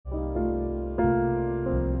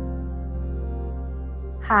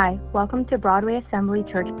Hi, welcome to Broadway Assembly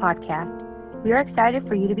Church Podcast. We are excited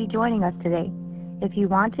for you to be joining us today. If you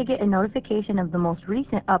want to get a notification of the most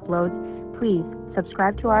recent uploads, please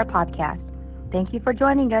subscribe to our podcast. Thank you for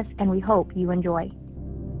joining us, and we hope you enjoy.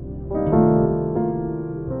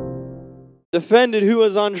 Defendant who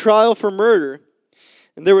was on trial for murder,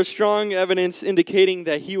 and there was strong evidence indicating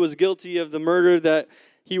that he was guilty of the murder that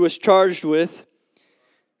he was charged with.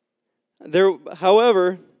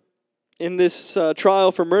 However, in this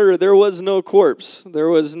trial for murder, there was no corpse. There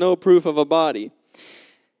was no proof of a body.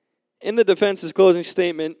 In the defense's closing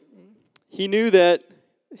statement, he knew that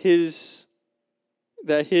the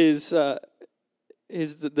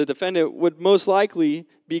defendant would most likely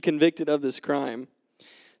be convicted of this crime.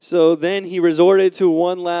 So then he resorted to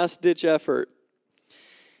one last-ditch effort.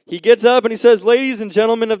 He gets up and he says, "Ladies and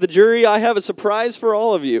gentlemen of the jury, I have a surprise for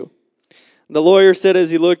all of you." The lawyer said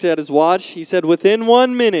as he looked at his watch, he said, "Within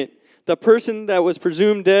 1 minute, the person that was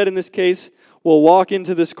presumed dead in this case will walk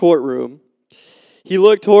into this courtroom." He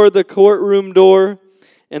looked toward the courtroom door,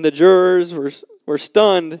 and the jurors were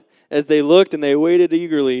stunned as they looked and they waited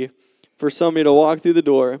eagerly for somebody to walk through the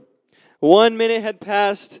door. 1 minute had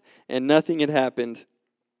passed and nothing had happened.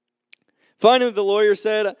 Finally, the lawyer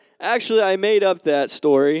said, "Actually, I made up that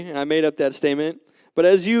story. I made up that statement. But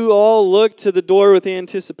as you all looked to the door with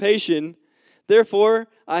anticipation, therefore,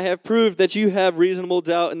 I have proved that you have reasonable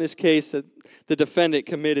doubt in this case that the defendant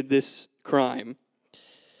committed this crime."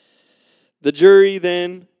 The jury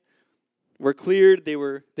then were cleared. They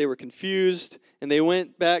were confused, and they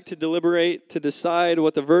went back to deliberate to decide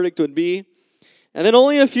what the verdict would be. And then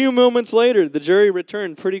only a few moments later, the jury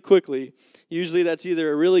returned pretty quickly. Usually that's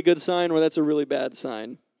either a really good sign or that's a really bad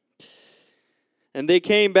sign. And they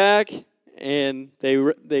came back, and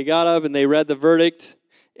they got up and they read the verdict,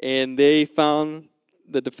 and they found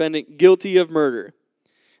the defendant guilty of murder.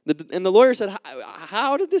 And the lawyer said,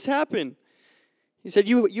 "How did this happen?" He said,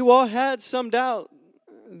 you all had some doubt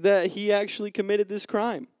that he actually committed this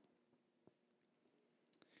crime.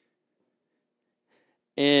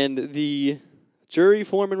 And the jury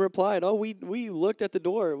foreman replied, "Oh, we looked at the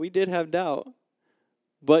door. We did have doubt.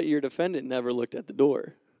 But your defendant never looked at the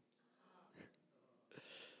door."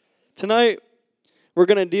 Tonight, we're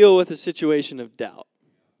going to deal with a situation of doubt.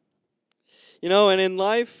 You know, and in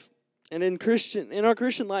life, and in our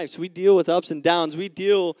Christian lives, we deal with ups and downs. We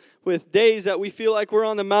deal with days that we feel like we're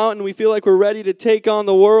on the mountain. We feel like we're ready to take on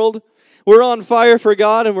the world. We're on fire for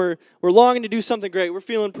God, and we're longing to do something great. We're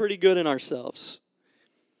feeling pretty good in ourselves.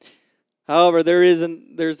 However, there's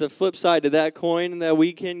the flip side to that coin, that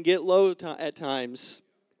we can get low at times.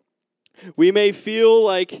 We may feel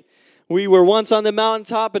like we were once on the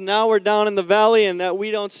mountaintop, and now we're down in the valley, and that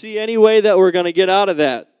we don't see any way that we're going to get out of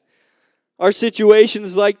that. Our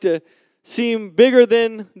situations like to seem bigger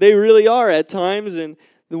than they really are at times, and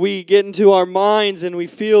we get into our minds and we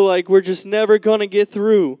feel like we're just never going to get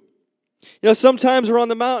through. You know, sometimes we're on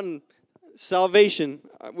the mountain, salvation.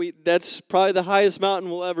 That's probably the highest mountain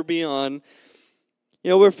we'll ever be on. You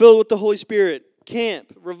know, we're filled with the Holy Spirit,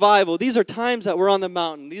 camp, revival. These are times that we're on the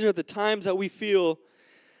mountain. These are the times that we feel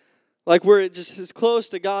like we're just as close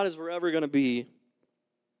to God as we're ever going to be.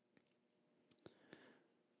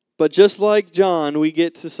 But just like John, we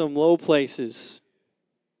get to some low places.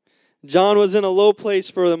 John was in a low place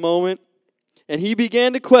for the moment, and he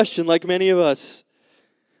began to question, like many of us.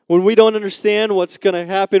 When we don't understand what's going to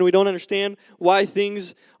happen, we don't understand why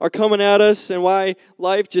things are coming at us and why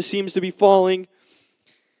life just seems to be falling.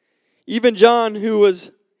 Even John, who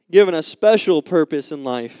was given a special purpose in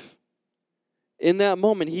life, in that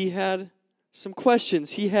moment he had some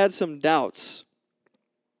questions, he had some doubts.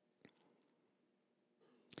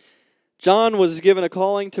 John was given a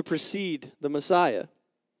calling to precede the Messiah.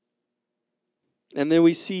 And then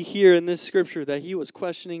we see here in this scripture that he was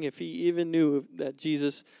questioning if he even knew that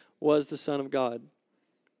Jesus was the Son of God.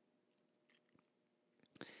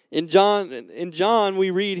 In John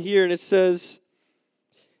we read here, and it says,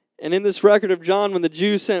 "And in this record of John, when the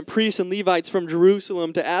Jews sent priests and Levites from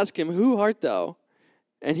Jerusalem to ask him, 'Who art thou?'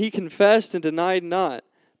 And he confessed and denied not,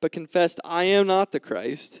 but confessed, 'I am not the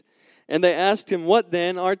Christ.' And they asked him, 'What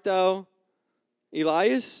then? Art thou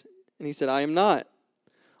Elias?' And he said, 'I am not.'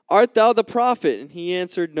 'Art thou the prophet?' And he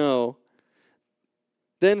answered, 'No.'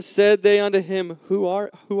 Then said they unto him, Who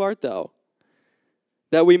art thou?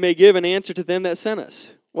 That we may give an answer to them that sent us.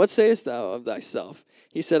 What sayest thou of thyself?'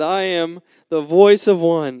 He said, 'I am the voice of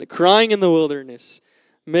one crying in the wilderness,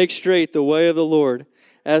 make straight the way of the Lord,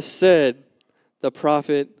 as said the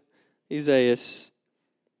prophet Isaiah.'"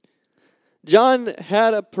 John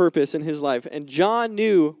had a purpose in his life, and John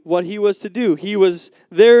knew what he was to do. He was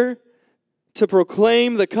there to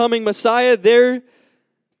proclaim the coming Messiah, there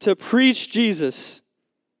to preach Jesus.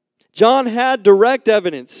 John had direct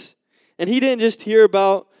evidence. And he didn't just hear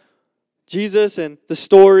about Jesus and the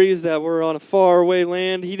stories that were on a faraway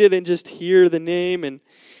land. He didn't just hear the name and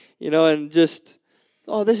just,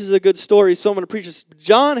 oh, this is a good story, so I'm going to preach this.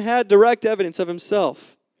 John had direct evidence of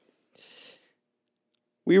himself.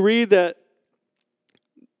 We read that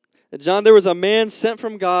John, there was a man sent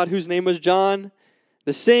from God whose name was John.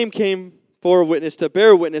 The same came for a witness to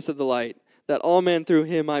bear witness of the light, that all men through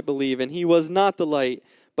him might believe. And he was not the light,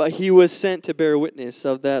 but he was sent to bear witness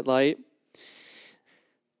of that light.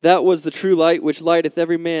 That was the true light which lighteth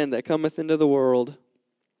every man that cometh into the world.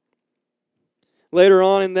 Later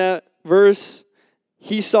on in that verse,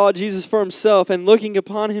 he saw Jesus for himself, and looking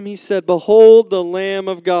upon him, he said, Behold the Lamb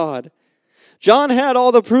of God. John had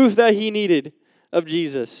all the proof that he needed of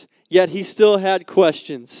Jesus, yet he still had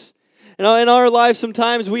questions. And in our lives,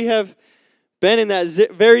 sometimes we have been in that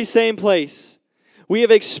very same place. We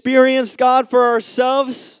have experienced God for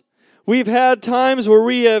ourselves. We've had times where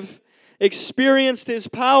we have experienced His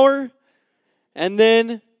power. And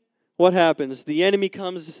then what happens? The enemy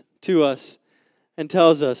comes to us and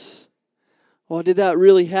tells us, well, did that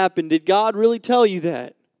really happen? Did God really tell you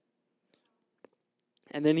that?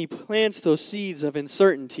 And then he plants those seeds of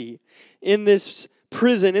uncertainty. In this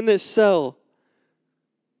prison, in this cell,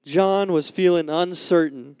 John was feeling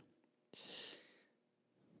uncertain.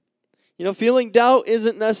 Feeling doubt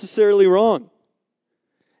isn't necessarily wrong.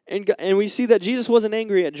 And we see that Jesus wasn't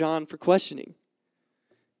angry at John for questioning.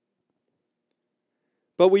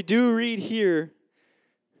 But we do read here,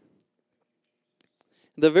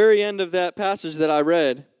 the very end of that passage that I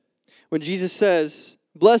read, when Jesus says,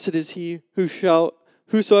 Blessed is he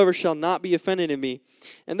whosoever shall not be offended in me.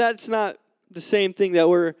 And that's not the same thing that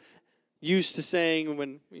we're used to saying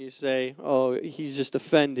when you say, oh, he's just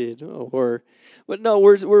offended. But no,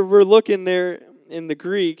 we're looking there in the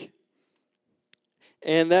Greek,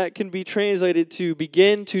 and that can be translated to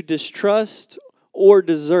begin to distrust or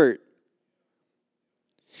desert.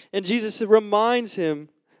 And Jesus reminds him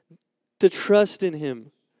to trust in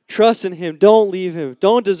him. Trust in him. Don't leave him.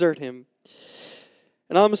 Don't desert him.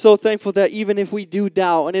 And I'm so thankful that even if we do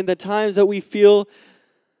doubt, and in the times that we feel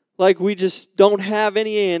like we just don't have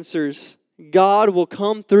any answers, God will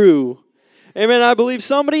come through. Amen. I believe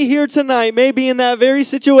somebody here tonight may be in that very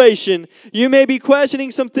situation. You may be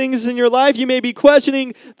questioning some things in your life. You may be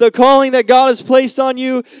questioning the calling that God has placed on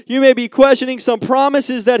you. You may be questioning some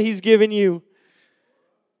promises that He's given you.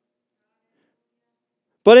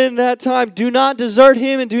 But in that time, do not desert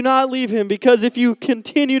Him and do not leave Him, because if you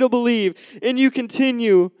continue to believe and you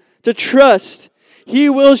continue to trust, He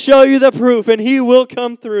will show you the proof and He will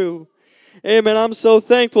come through. Amen. I'm so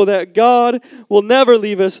thankful that God will never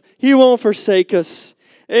leave us. He won't forsake us.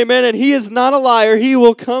 Amen. And He is not a liar. He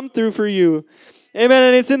will come through for you. Amen.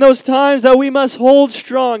 And it's in those times that we must hold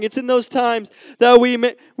strong. It's in those times that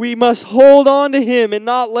we must hold on to Him and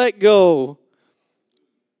not let go.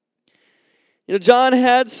 John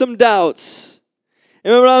had some doubts.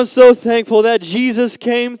 And I'm so thankful that Jesus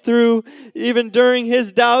came through even during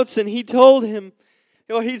his doubts, and He told him,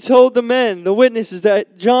 He told the men, the witnesses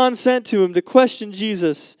that John sent to him to question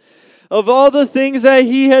Jesus of all the things that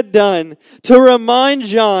He had done, to remind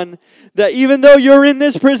John that even though you're in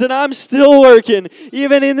this prison, I'm still working.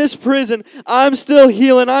 Even in this prison, I'm still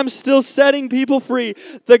healing. I'm still setting people free.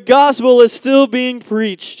 The gospel is still being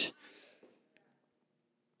preached.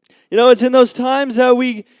 It's in those times that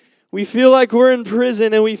we feel like we're in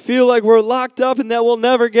prison and we feel like we're locked up and that we'll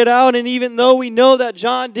never get out. And even though we know that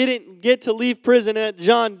John didn't get to leave prison and that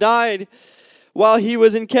John died while he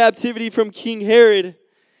was in captivity from King Herod,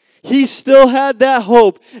 he still had that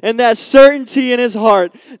hope and that certainty in his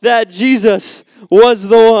heart that Jesus was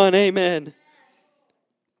the one. Amen.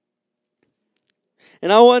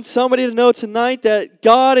 And I want somebody to know tonight that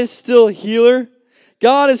God is still a healer.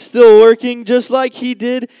 God is still working just like He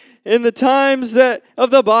did in the times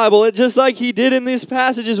of the Bible, just like He did in these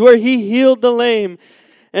passages where He healed the lame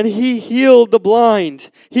and He healed the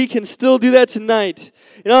blind. He can still do that tonight.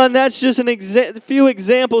 And that's just a few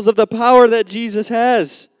examples of the power that Jesus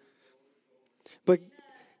has. But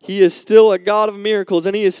He is still a God of miracles,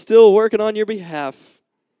 and He is still working on your behalf.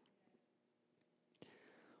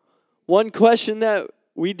 One question that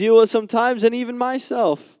we deal with sometimes, and even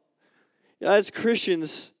myself, as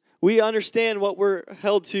Christians, we understand what we're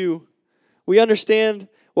held to. We understand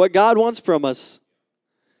what God wants from us.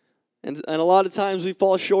 And a lot of times we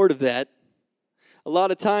fall short of that. A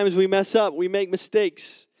lot of times we mess up, we make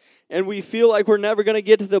mistakes, and we feel like we're never going to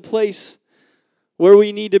get to the place where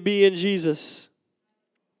we need to be in Jesus.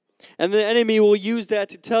 And the enemy will use that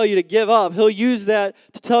to tell you to give up. He'll use that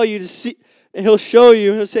to tell you to And He'll show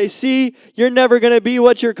you. He'll say, see, you're never going to be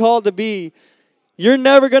what you're called to be. You're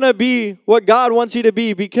never going to be what God wants you to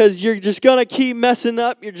be because you're just going to keep messing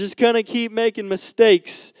up. You're just going to keep making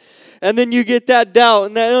mistakes. And then you get that doubt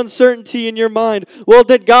and that uncertainty in your mind. Well,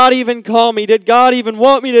 did God even call me? Did God even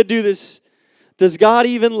want me to do this? Does God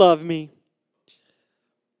even love me?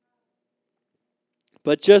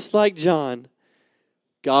 But just like John,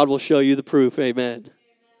 God will show you the proof. Amen.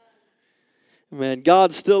 Amen.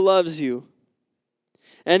 God still loves you.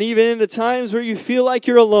 And even in the times where you feel like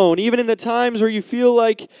you're alone, even in the times where you feel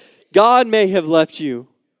like God may have left you,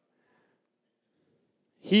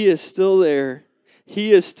 He is still there.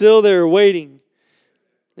 He is still there waiting.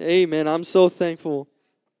 Amen. I'm so thankful.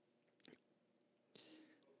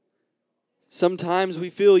 Sometimes we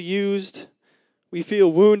feel used. We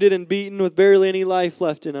feel wounded and beaten with barely any life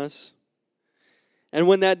left in us. And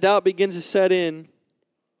when that doubt begins to set in,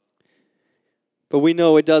 but we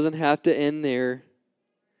know it doesn't have to end there.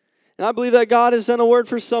 And I believe that God has sent a word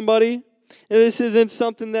for somebody. And this isn't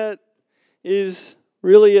something that is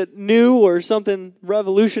really new or something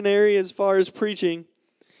revolutionary as far as preaching.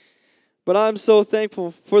 But I'm so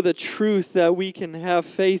thankful for the truth that we can have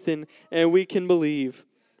faith in and we can believe.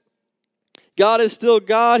 God is still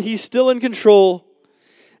God. He's still in control.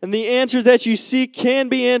 And the answers that you seek can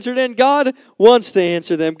be answered, and God wants to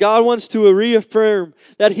answer them. God wants to reaffirm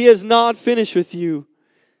that He is not finished with you.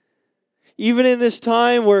 Even in this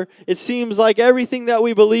time where it seems like everything that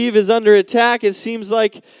we believe is under attack, it seems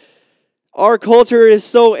like our culture is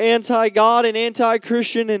so anti-God and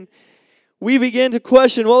anti-Christian, and we begin to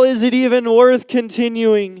question, well, is it even worth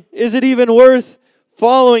continuing? Is it even worth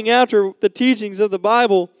following after the teachings of the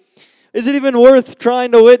Bible? Is it even worth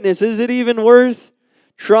trying to witness? Is it even worth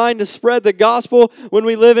trying to spread the gospel when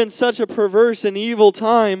we live in such a perverse and evil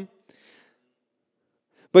time?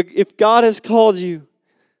 But if God has called you,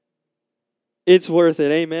 it's worth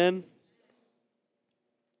it. Amen.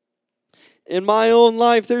 In my own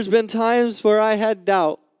life, there's been times where I had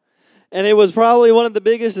doubt. And it was probably one of the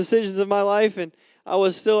biggest decisions of my life. And I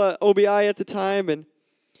was still at OBI at the time. And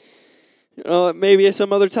maybe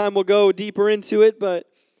some other time we'll go deeper into it. But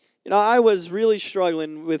I was really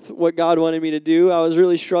struggling with what God wanted me to do. I was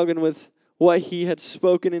really struggling with what He had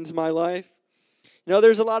spoken into my life.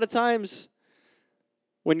 There's a lot of times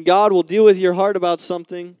when God will deal with your heart about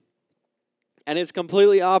something, and it's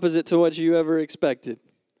completely opposite to what you ever expected.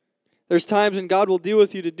 There's times when God will deal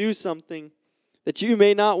with you to do something that you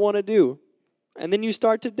may not want to do. And then you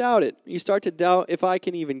start to doubt it. You start to doubt if I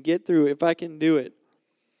can even get through it, if I can do it.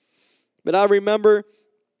 But I remember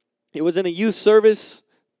it was in a youth service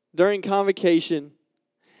during convocation.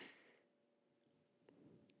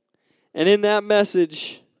 And in that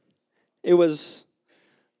message, it was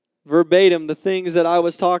verbatim the things that I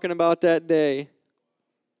was talking about that day.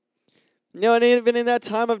 And even in that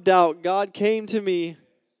time of doubt, God came to me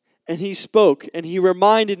and He spoke and He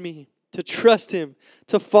reminded me to trust Him,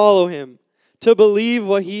 to follow Him, to believe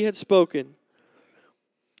what He had spoken.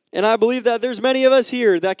 And I believe that there's many of us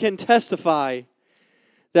here that can testify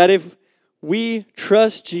that if we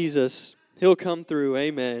trust Jesus, He'll come through.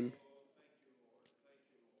 Amen.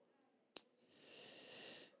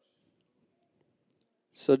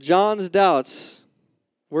 So John's doubts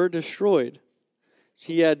were destroyed.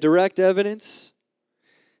 He had direct evidence.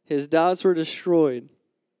 His doubts were destroyed.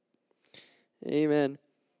 Amen.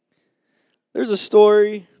 There's a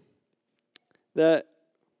story that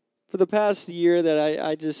for the past year that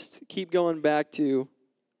I just keep going back to.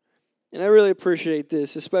 And I really appreciate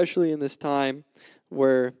this, especially in this time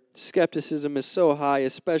where skepticism is so high,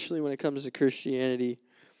 especially when it comes to Christianity.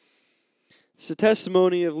 It's a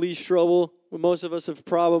testimony of Lee Strobel. Most of us have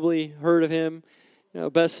probably heard of him.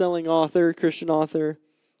 Best-selling author, Christian author,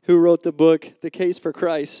 who wrote the book, The Case for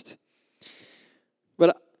Christ.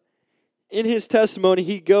 But in his testimony,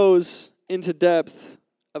 he goes into depth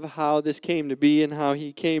of how this came to be and how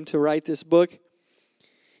he came to write this book.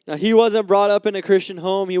 Now, he wasn't brought up in a Christian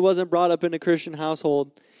home. He wasn't brought up in a Christian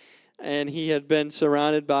household. And he had been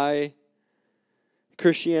surrounded by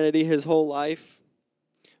Christianity his whole life.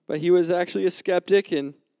 But he was actually a skeptic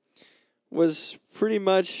and was pretty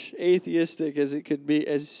much atheistic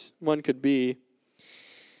as one could be.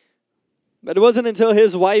 But it wasn't until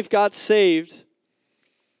his wife got saved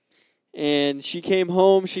and she came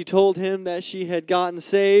home, she told him that she had gotten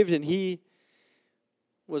saved, and he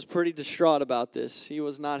was pretty distraught about this. He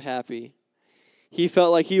was not happy. He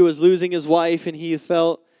felt like he was losing his wife, and he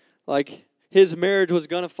felt like his marriage was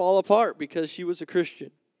going to fall apart because she was a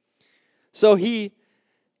Christian. So he,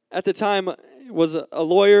 at the time, was a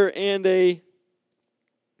lawyer and a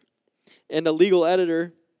legal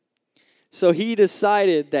editor. So he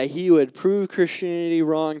decided that he would prove Christianity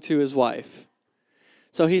wrong to his wife.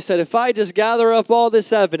 So he said, if I just gather up all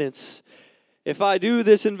this evidence, if I do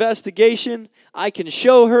this investigation, I can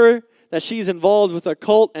show her that she's involved with a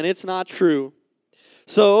cult and it's not true.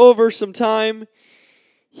 So over some time,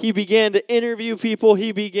 he began to interview people.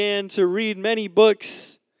 He began to read many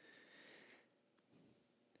books.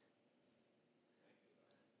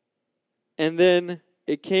 And then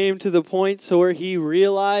it came to the point to where he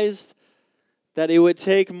realized that it would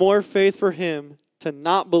take more faith for him to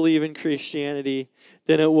not believe in Christianity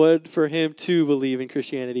than it would for him to believe in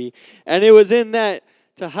Christianity. And it was in that,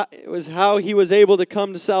 it was how he was able to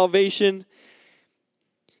come to salvation.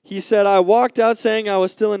 He said, I walked out saying I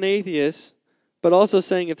was still an atheist, but also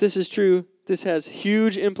saying if this is true, this has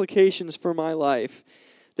huge implications for my life.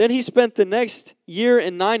 Then he spent the next year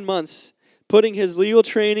and 9 months putting his legal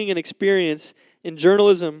training and experience in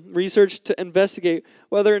journalism research to investigate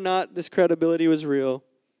whether or not this credibility was real.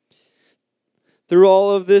 Through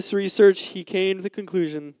all of this research, he came to the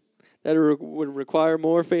conclusion that it would require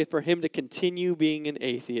more faith for him to continue being an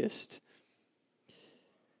atheist.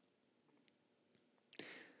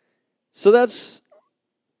 So that's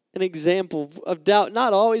an example of doubt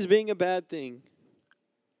not always being a bad thing.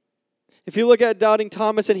 If you look at doubting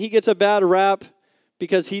Thomas, and he gets a bad rap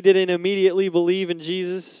because he didn't immediately believe in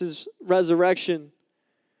Jesus' resurrection.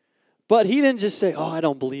 But he didn't just say, I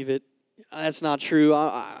don't believe it. That's not true.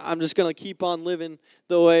 I'm just going to keep on living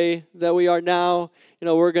the way that we are now.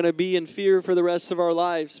 We're going to be in fear for the rest of our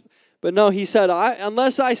lives. But no, he said,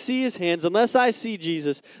 unless I see his hands, unless I see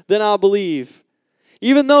Jesus, then I'll believe.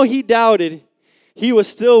 Even though he doubted, he was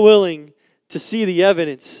still willing to see the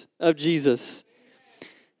evidence of Jesus.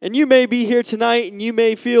 And you may be here tonight and you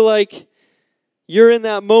may feel like you're in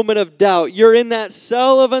that moment of doubt. You're in that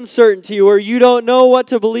cell of uncertainty where you don't know what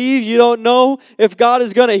to believe. You don't know if God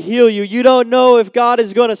is going to heal you. You don't know if God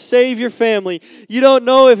is going to save your family. You don't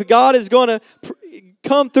know if God is going to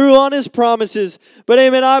come through on His promises. But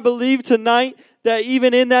amen, I believe tonight that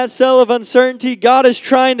even in that cell of uncertainty, God is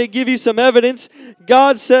trying to give you some evidence.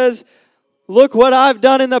 God says, look what I've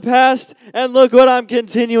done in the past and look what I'm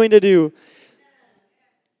continuing to do.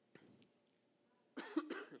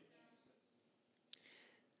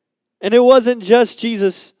 And it wasn't just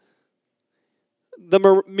Jesus,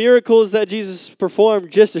 the miracles that Jesus performed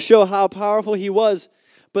just to show how powerful He was,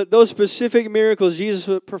 but those specific miracles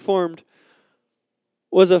Jesus performed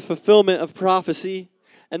was a fulfillment of prophecy.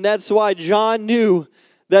 And that's why John knew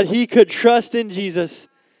that he could trust in Jesus.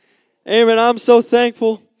 Amen. I'm so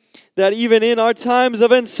thankful that even in our times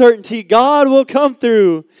of uncertainty, God will come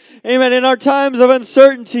through. Amen. In our times of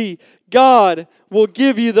uncertainty, God will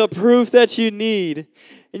give you the proof that you need.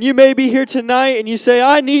 And you may be here tonight and you say,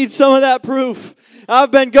 I need some of that proof.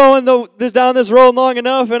 I've been going down this road long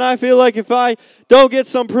enough, and I feel like if I don't get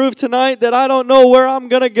some proof tonight that I don't know where I'm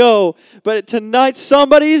going to go. But tonight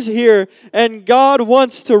somebody's here, and God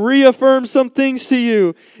wants to reaffirm some things to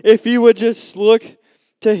you if you would just look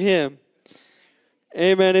to Him.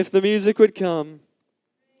 Amen. If the music would come.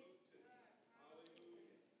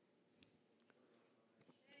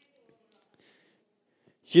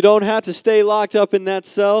 You don't have to stay locked up in that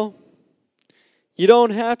cell. You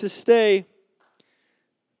don't have to stay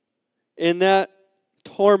in that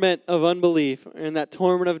torment of unbelief, in that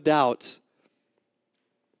torment of doubt.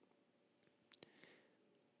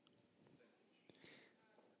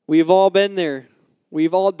 We've all been there.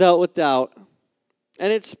 We've all dealt with doubt.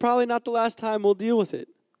 And it's probably not the last time we'll deal with it.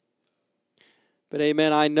 But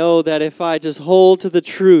amen, I know that if I just hold to the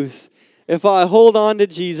truth, if I hold on to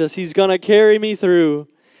Jesus, He's going to carry me through.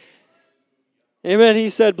 Amen. He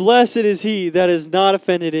said, blessed is he that is not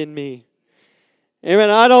offended in me. Amen.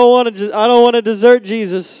 I don't want to desert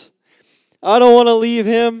Jesus. I don't want to leave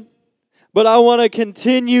Him. But I want to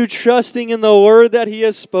continue trusting in the word that He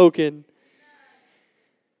has spoken.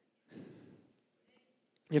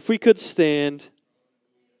 If we could stand.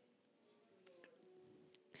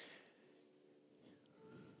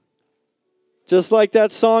 Just like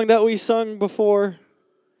that song that we sung before.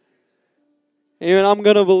 Amen. I'm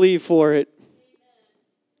going to believe for it.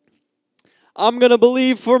 I'm going to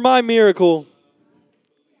believe for my miracle.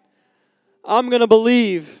 I'm going to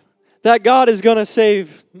believe that God is going to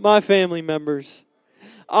save my family members.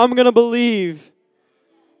 I'm going to believe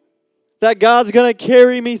that God's going to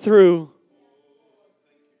carry me through.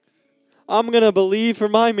 I'm going to believe for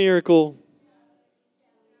my miracle.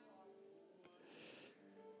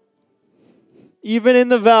 Even in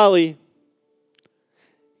the valley,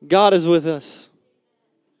 God is with us.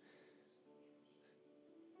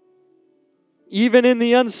 Even in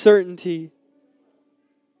the uncertainty,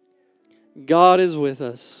 God is with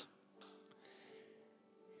us.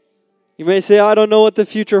 You may say, I don't know what the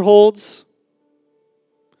future holds,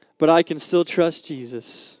 but I can still trust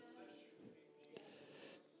Jesus.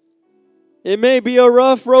 It may be a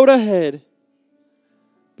rough road ahead,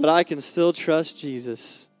 but I can still trust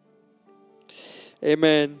Jesus.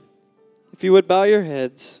 Amen. If you would bow your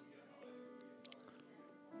heads.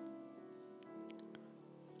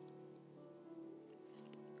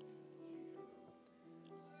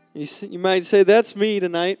 You might say, that's me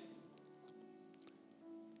tonight.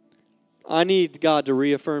 I need God to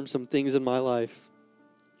reaffirm some things in my life.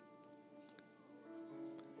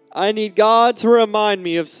 I need God to remind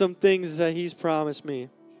me of some things that He's promised me.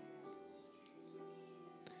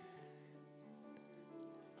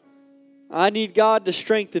 I need God to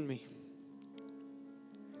strengthen me.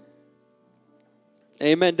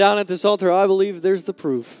 Amen. Down at this altar, I believe there's the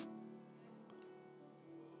proof.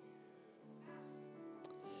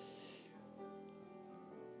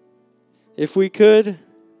 If we could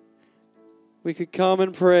come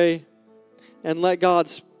and pray and let God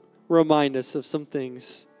remind us of some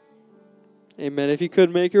things. Amen. If you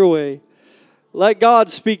could make your way, let God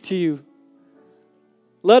speak to you.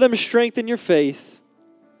 Let Him strengthen your faith.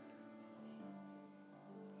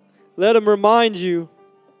 Let Him remind you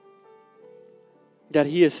that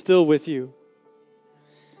He is still with you.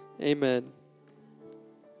 Amen.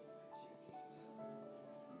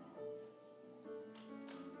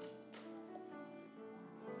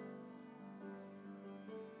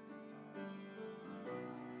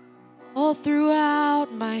 All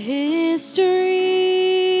throughout my history,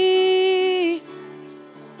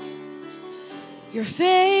 your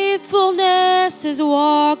faithfulness has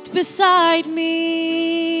walked beside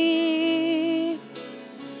me.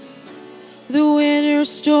 The winter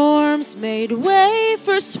storms made way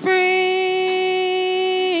for spring.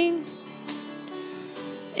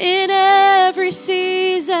 In every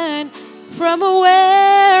season, from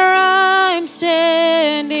where I'm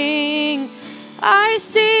standing, I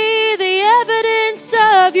see the evidence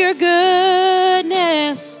of your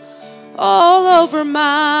goodness all over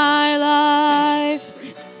my life,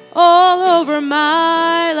 all over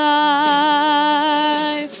my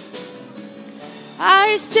life.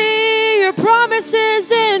 I see your promises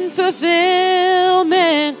in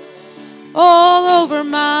fulfillment all over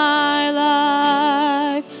my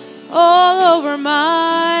life, all over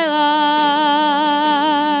my life.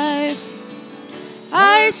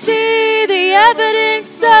 I see the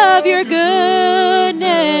evidence of your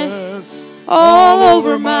goodness all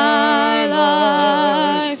over my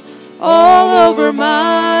life, all over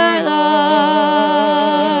my life.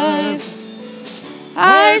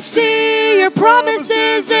 I see your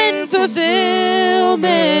promises in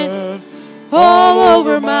fulfillment all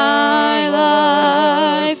over my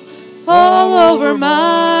life, all over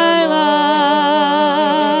my life.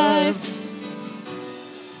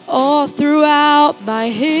 All throughout my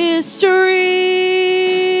history,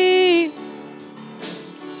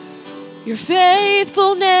 your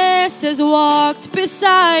faithfulness has walked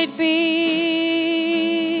beside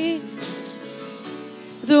me.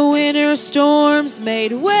 The winter storms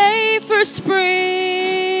made way for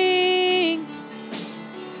spring.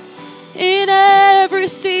 In every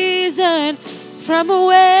season, from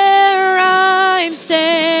where I'm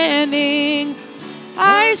standing,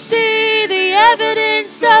 I see the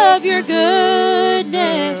evidence of your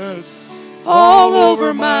goodness all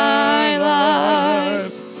over my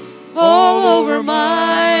life, all over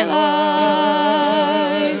my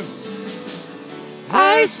life.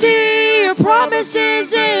 I see your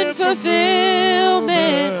promises in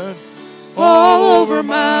fulfillment all over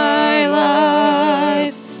my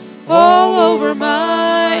life, all over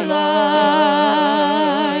my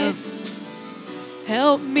life.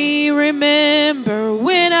 Help me remember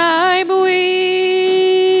when I'm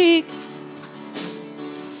weak,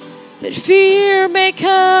 that fear may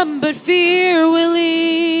come, but fear will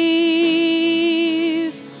leave.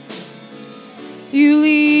 You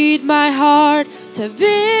lead my heart to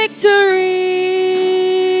victory.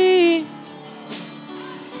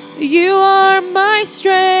 You are my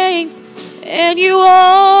strength, and you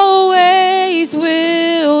always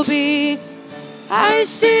will be. I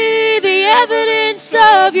see the evidence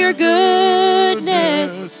of your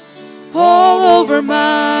goodness all over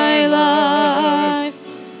my life,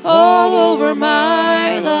 all over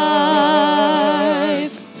my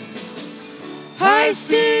life. I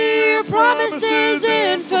see your promises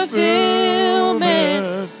in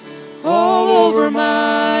fulfillment all over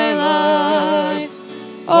my life,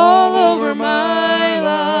 all over my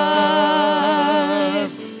life.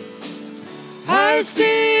 I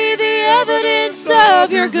see the evidence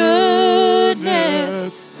of your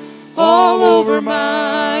goodness all over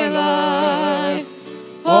my life,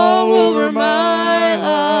 all over my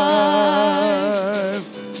life.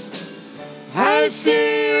 I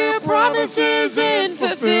see your promises in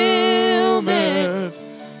fulfillment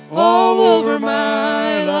all over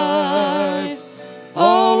my life,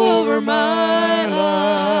 all over my life.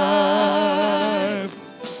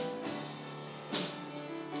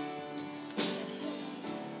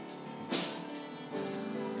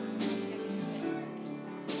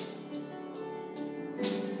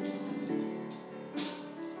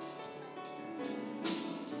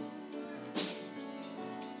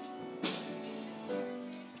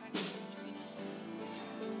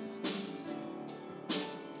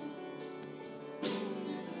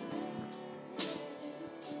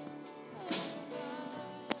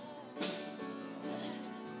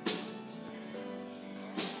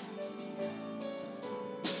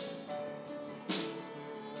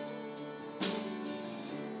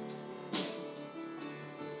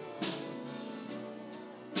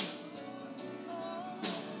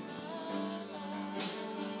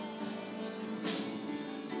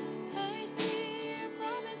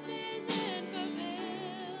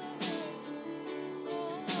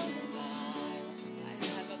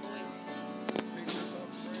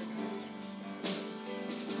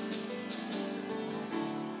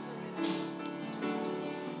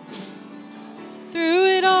 Through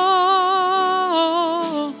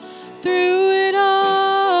it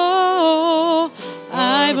all,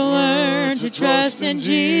 I've learned to trust in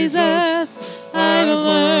Jesus. I've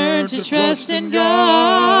learned to trust in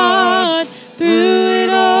God. Through it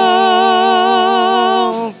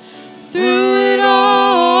all,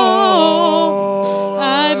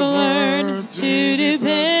 I've learned to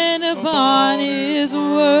depend upon His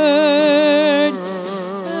word.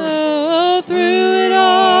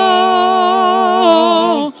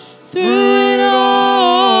 Oh, through it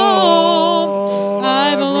all,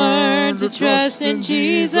 I've learned to trust in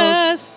Jesus.